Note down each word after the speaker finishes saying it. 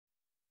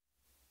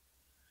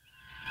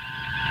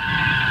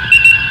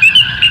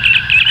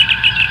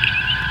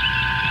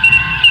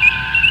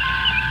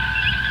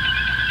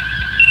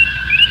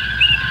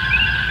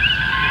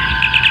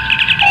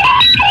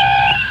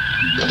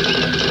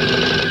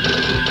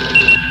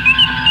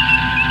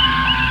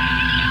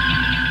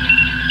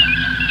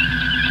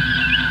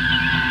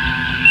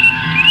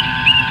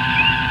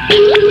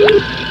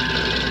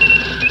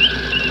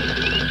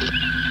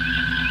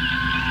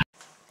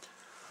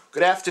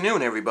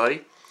afternoon,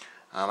 everybody.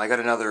 I got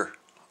another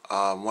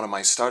one of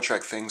my Star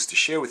Trek things to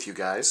share with you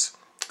guys.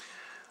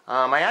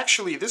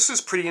 This is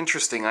pretty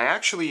interesting. I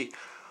actually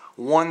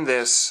won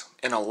this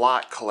in a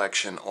lot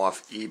collection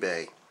off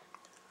eBay.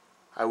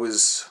 I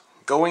was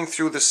going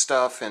through the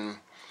stuff and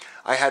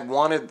I had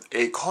wanted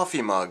a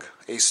coffee mug,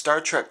 a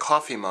Star Trek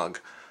coffee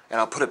mug,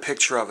 and I'll put a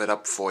picture of it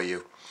up for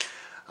you.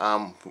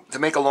 To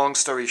make a long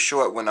story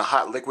short, when a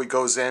hot liquid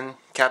goes in,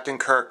 Captain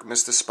Kirk,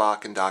 Mr.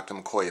 Spock, and Dr.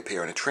 McCoy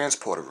appear in a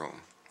transporter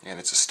room, and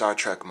it's a Star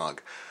Trek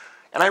mug.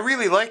 And I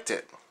really liked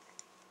it.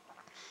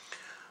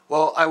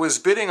 Well, I was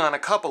bidding on a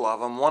couple of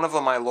them. One of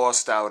them I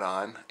lost out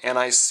on, and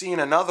I seen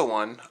another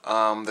one.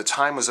 The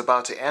time was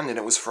about to end, and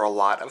it was for a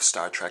lot of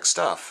Star Trek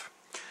stuff.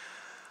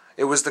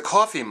 It was the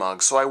coffee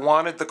mug, so I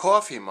wanted the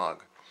coffee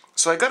mug.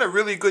 So I got a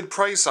really good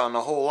price on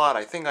the whole lot.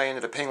 I think I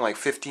ended up paying like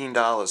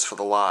 $15 for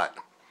the lot.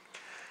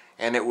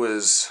 And I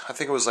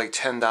think it was like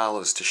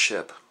 $10 to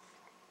ship.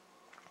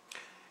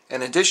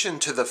 In addition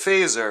to the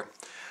phaser,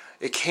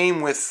 it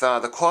came with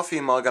the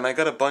coffee mug, and I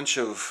got a bunch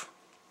of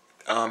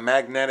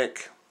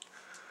magnetic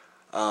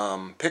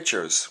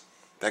pictures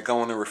that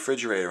go in the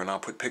refrigerator, and I'll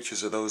put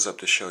pictures of those up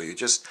to show you.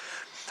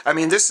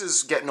 This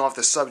is getting off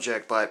the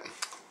subject, but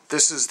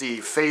this is the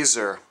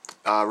phaser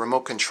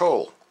remote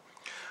control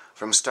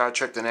from Star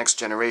Trek The Next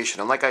Generation.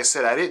 And like I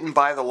said, I didn't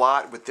buy the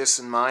lot with this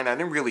in mind. I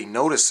didn't really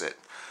notice it.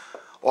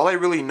 All I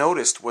really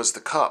noticed was the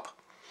cup.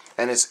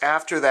 And it's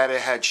after that it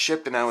had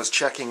shipped and I was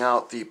checking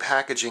out the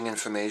packaging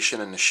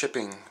information and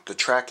the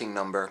tracking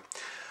number,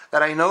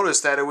 that I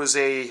noticed that it was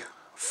a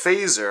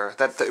phaser,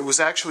 that it was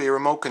actually a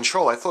remote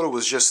control. I thought it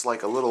was just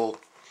like a little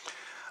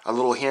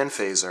hand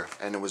phaser,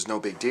 and it was no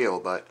big deal,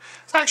 but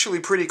it's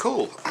actually pretty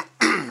cool.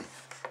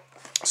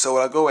 So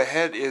what I'll go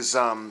ahead is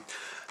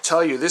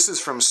tell you, this is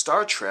from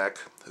Star Trek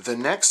The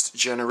Next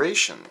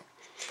Generation.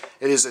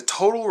 It is a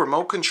total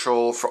remote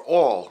control for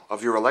all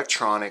of your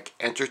electronic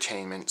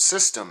entertainment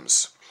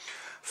systems.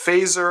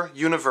 Phaser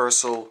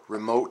Universal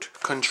Remote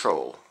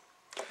Control.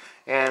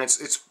 And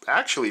it's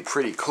actually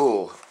pretty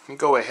cool. Let me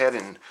go ahead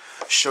and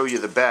show you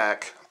the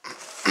back.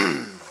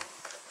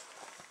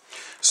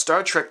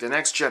 Star Trek The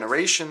Next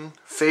Generation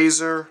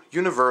Phaser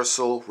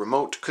Universal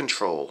Remote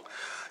Control.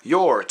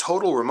 Your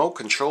total remote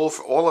control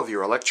for all of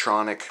your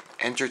electronic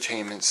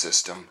entertainment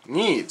system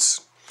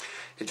needs.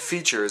 It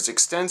features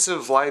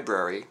extensive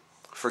library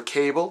for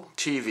cable,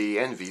 TV,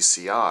 and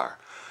VCR.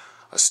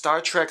 A Star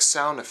Trek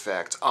sound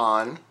effect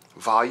on,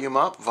 volume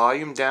up,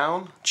 volume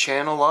down,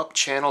 channel up,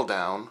 channel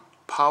down,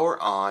 power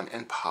on,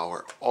 and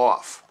power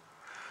off.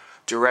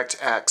 Direct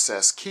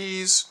access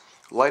keys,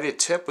 lighted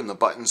tip when the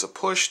buttons are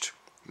pushed,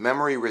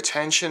 memory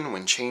retention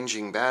when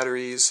changing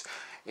batteries,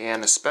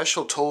 and a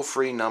special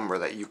toll-free number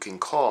that you can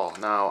call.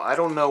 Now, I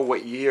don't know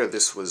what year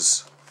this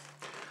was.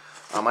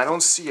 I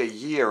don't see a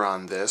year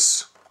on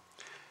this.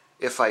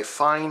 If I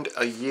find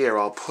a year,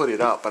 I'll put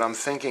it up, but I'm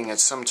thinking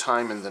it's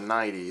sometime in the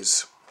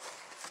 90s.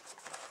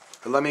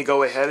 But let me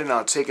go ahead and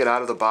I'll take it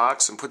out of the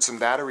box and put some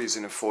batteries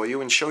in it for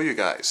you and show you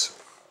guys.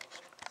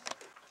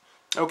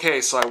 Okay,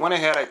 so I went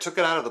ahead, I took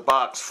it out of the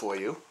box for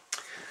you,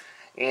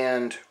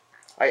 and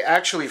I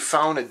actually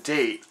found a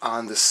date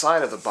on the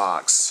side of the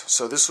box.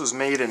 So this was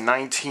made in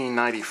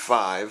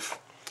 1995.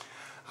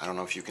 I don't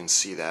know if you can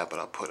see that, but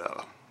I'll put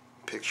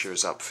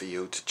pictures up for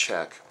you to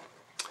check.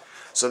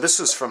 So this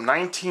is from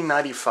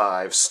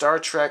 1995, Star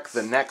Trek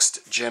The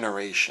Next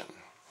Generation.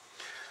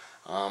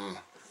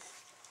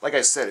 Like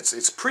I said,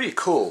 it's pretty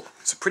cool.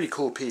 It's a pretty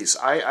cool piece.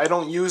 I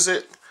don't use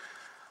it.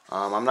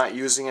 I'm not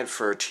using it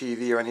for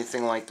TV or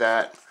anything like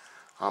that.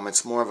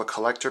 It's more of a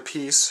collector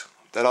piece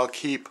that I'll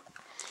keep.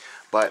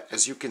 But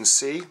as you can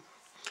see,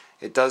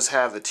 it does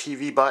have the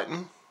TV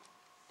button,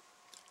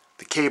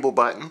 the cable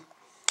button,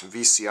 the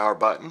VCR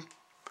button,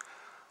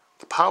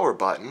 the power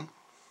button,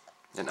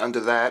 and under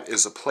that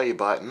is a play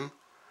button.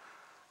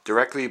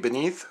 Directly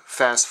beneath,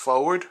 fast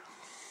forward,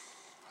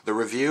 the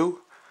review,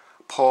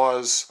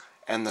 pause,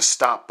 and the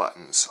stop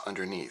buttons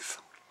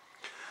underneath.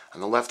 On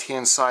the left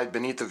hand side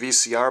beneath the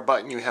VCR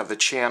button you have the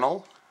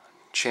channel,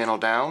 channel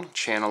down,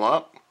 channel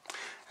up,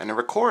 and the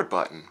record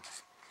button.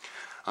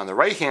 On the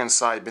right hand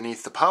side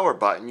beneath the power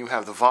button you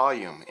have the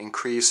volume,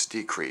 increase,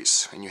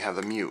 decrease, and you have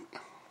the mute.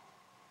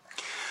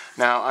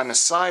 Now on the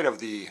side of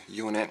the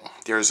unit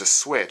there's a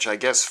switch. I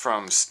guess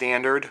from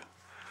standard,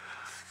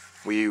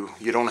 you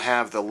don't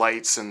have the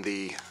lights and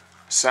the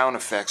sound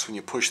effects when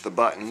you push the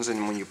buttons,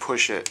 and when you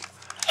push it,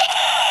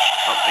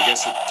 I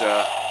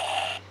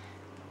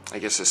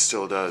guess it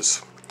still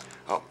does.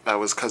 Oh, that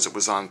was because it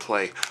was on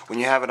play. When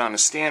you have it on a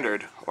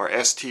standard or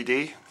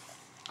STD,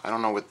 I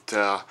don't know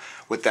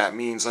what that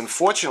means.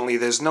 Unfortunately,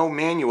 there's no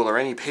manual or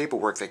any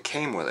paperwork that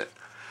came with it,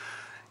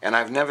 and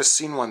I've never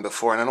seen one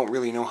before, and I don't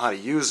really know how to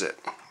use it.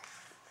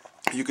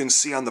 You can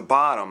see on the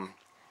bottom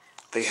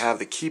they have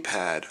the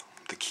keypad,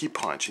 the key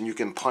punch, and you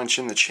can punch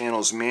in the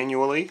channels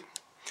manually.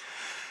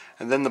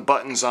 And then the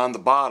buttons on the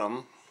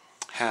bottom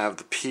have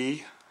the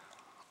P,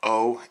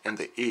 O, and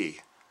the E.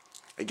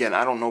 Again,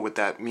 I don't know what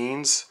that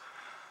means.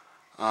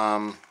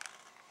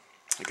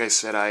 Like I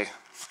said, I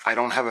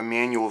don't have a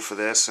manual for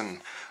this,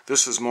 and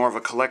this is more of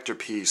a collector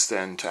piece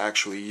than to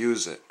actually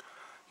use it.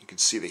 You can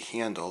see the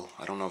handle.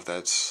 I don't know if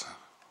that's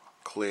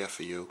clear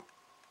for you.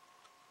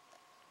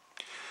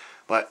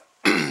 But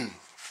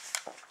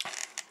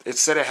it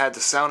said it had the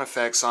sound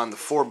effects on the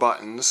 4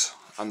 buttons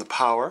on the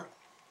power.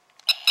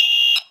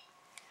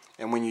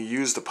 And when you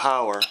use the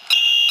power,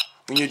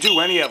 when you do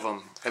any of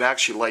them, it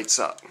actually lights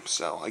up.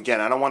 So again,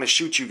 I don't want to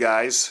shoot you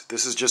guys.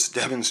 This is just a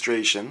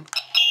demonstration.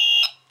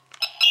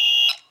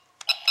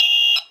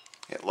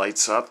 It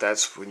lights up.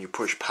 That's when you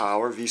push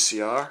power,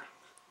 VCR.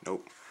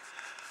 Nope.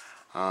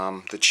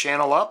 The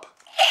channel up.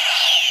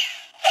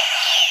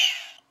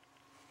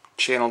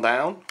 Channel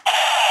down.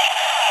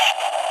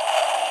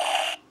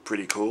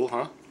 Pretty cool,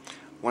 huh?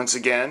 Once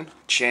again,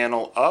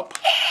 channel up.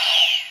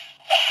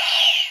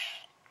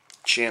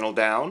 Channel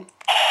down.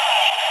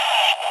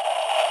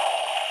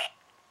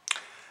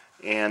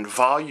 And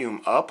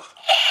volume up.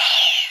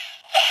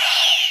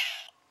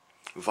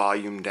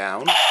 Volume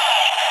down.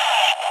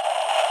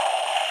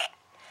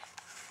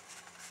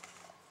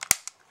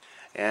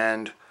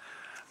 And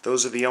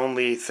those are the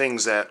only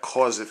things that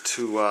cause it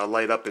to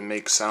light up and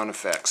make sound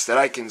effects that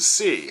I can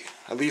see,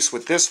 at least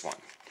with this one.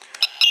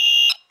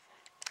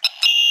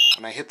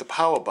 When I hit the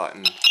power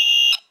button,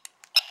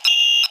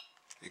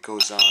 it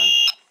goes on,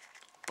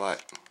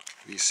 but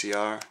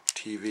VCR,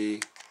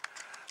 TV,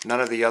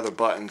 none of the other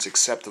buttons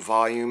except the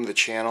volume, the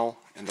channel,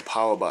 and the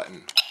power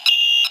button.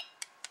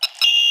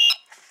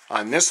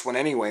 On this one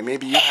anyway,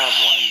 maybe you have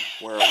one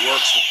where it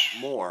works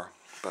more,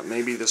 but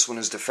maybe this one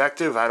is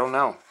defective, I don't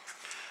know.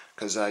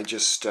 Because I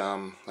just,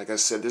 like I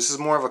said, this is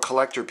more of a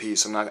collector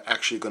piece. I'm not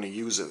actually going to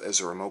use it as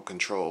a remote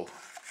control.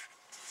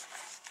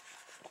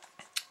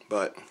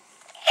 But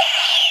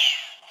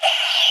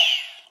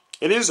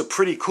it is a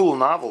pretty cool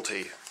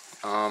novelty.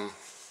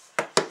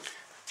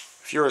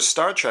 If you're a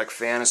Star Trek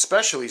fan,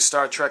 especially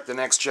Star Trek The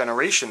Next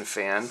Generation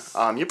fan,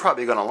 you're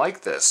probably going to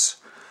like this.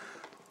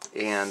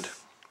 And,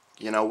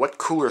 you know, what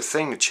cooler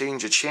thing to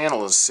change a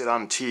channel is sit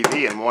on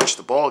TV and watch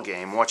the ball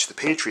game, watch the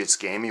Patriots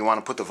game. You want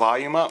to put the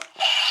volume up?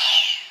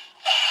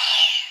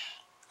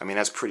 I mean,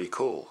 that's pretty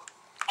cool.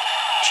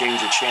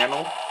 Change a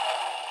channel.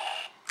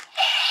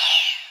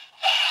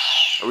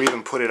 Or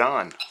even put it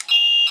on.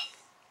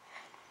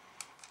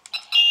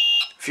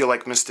 Feel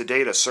like Mr.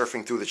 Data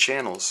surfing through the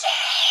channels.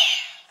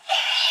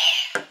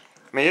 I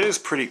mean, it is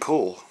pretty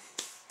cool.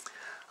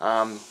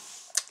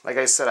 Like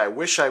I said, I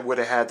wish I would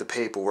have had the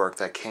paperwork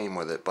that came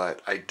with it,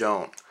 but I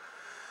don't.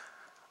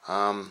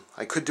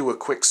 I could do a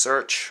quick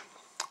search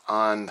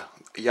on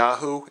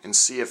Yahoo and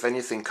see if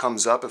anything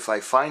comes up. If I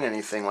find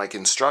anything like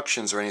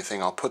instructions or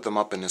anything, I'll put them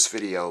up in this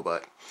video,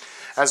 but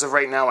as of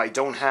right now I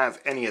don't have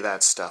any of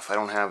that stuff. I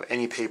don't have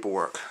any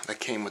paperwork that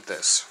came with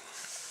this.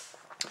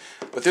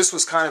 But this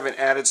was kind of an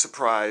added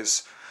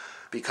surprise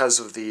because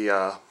of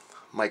the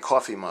my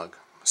coffee mug.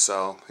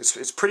 So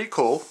it's pretty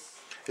cool.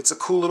 It's a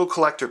cool little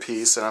collector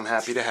piece that I'm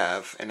happy to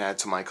have and add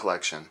to my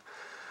collection.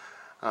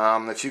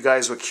 If you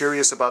guys were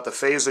curious about the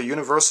Phaser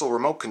Universal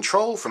Remote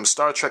Control from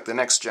Star Trek The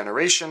Next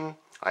Generation,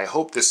 I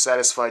hope this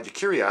satisfied your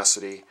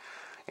curiosity,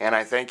 and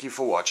I thank you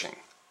for watching.